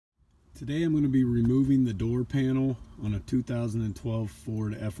Today I'm going to be removing the door panel on a 2012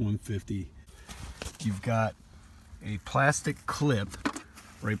 Ford F-150. You've got a plastic clip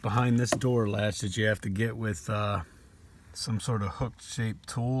right behind this door latch that you have to get with some sort of hook shaped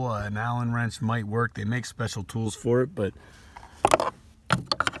tool. An Allen wrench might work. They make special tools for it, but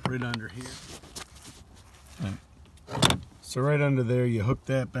right under here. So right under there, you hook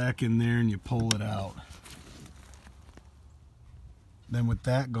that back in there and you pull it out. Then with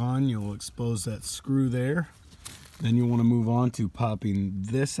that gone, you'll expose that screw there. Then you want to move on to popping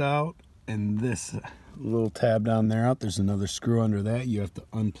this out and this little tab down there out. There's another screw under that. You have to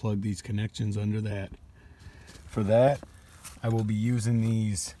unplug these connections under that. For that, I will be using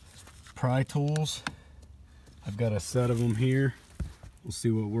these pry tools. I've got a set of them here. We'll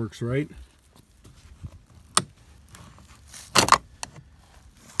see what works right.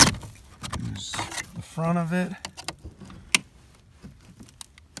 There's the front of it.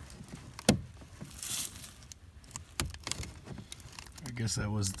 I guess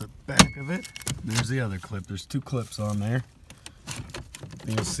that was the back of it. There's the other clip. There's two clips on there.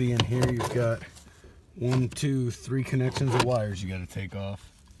 And you'll see in here you've got 1, 2, 3 connections of wires you got to take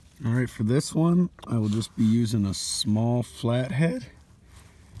off. All right, for this one, I will just be using a small flathead.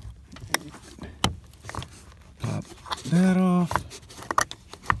 Pop that off.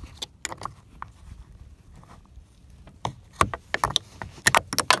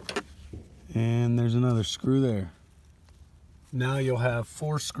 And there's another screw there. Now you'll have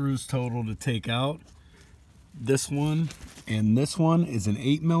 4 screws total to take out. This one and this one is an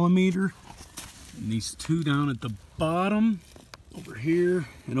 8mm. And these two down at the bottom, over here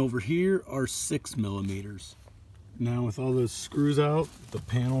and over here, are 6mm. Now with all those screws out, the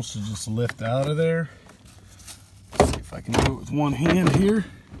panel should just lift out of there. Let's see if I can do it with one hand here.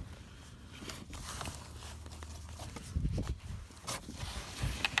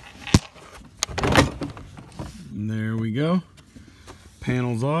 And there we go.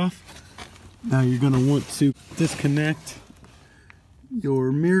 Panel's off. Now you're going to want to disconnect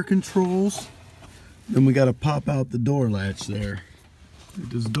your mirror controls. Then we got to pop out the door latch there.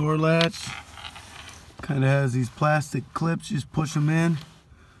 This door latch kind of has these plastic clips. You just push them in.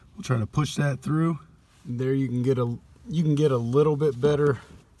 We'll try to push that through. There you can get a little bit better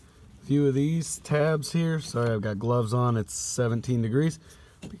view of these tabs here. Sorry, I've got gloves on. It's 17 degrees.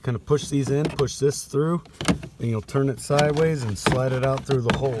 You kind of push these in, push this through, then you'll turn it sideways and slide it out through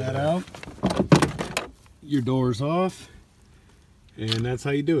the hole. That out. Your door's off, and that's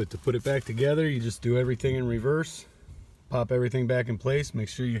how you do it. To put it back together, you just do everything in reverse, pop everything back in place, make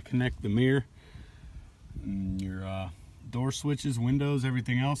sure you connect the mirror, and your door switches, windows,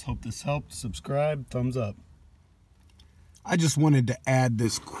 everything else. Hope this helped. Subscribe, thumbs up. I just wanted to add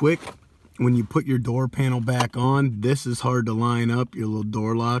this quick. When you put your door panel back on, this is hard to line up, your little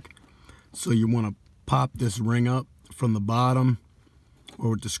door lock. So you want to pop this ring up from the bottom,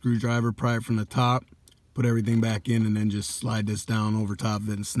 or with the screwdriver, pry it from the top, put everything back in, and then just slide this down over top of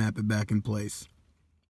it and snap it back in place.